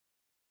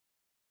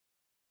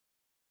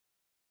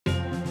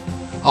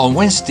On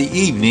Wednesday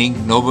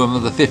evening, November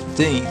the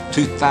 15th,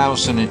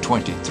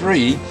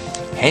 2023,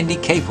 Handy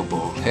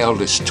Capable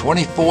held its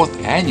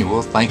 24th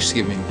annual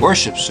Thanksgiving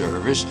worship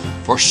service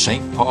for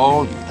St.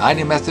 Paul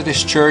United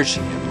Methodist Church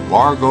in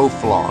Largo,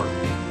 Florida.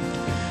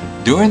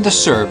 During the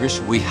service,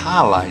 we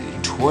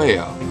highlighted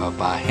 12 of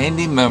our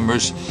Handy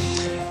members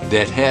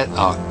that had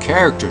a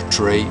character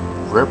trait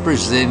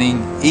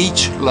representing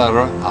each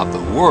letter of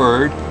the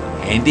word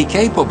Handy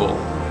Capable.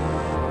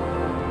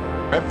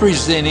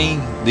 Representing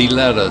the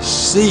letter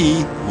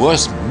C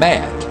was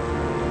Matt.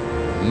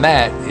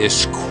 Matt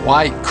is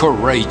quite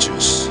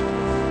courageous.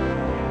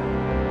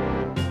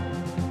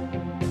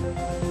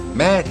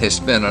 Matt has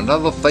been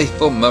another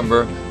faithful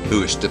member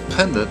who is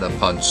dependent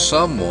upon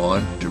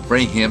someone to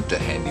bring him to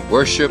handy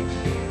worship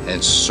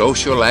and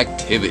social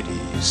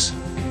activities.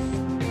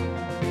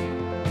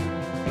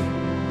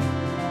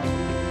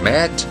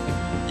 Matt,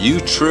 you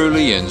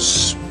truly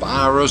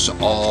inspire us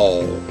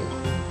all.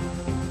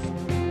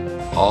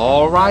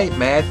 All right,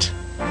 Matt.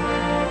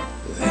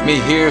 Let me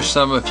hear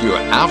some of your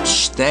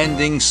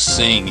outstanding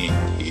singing.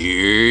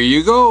 Here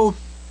you go.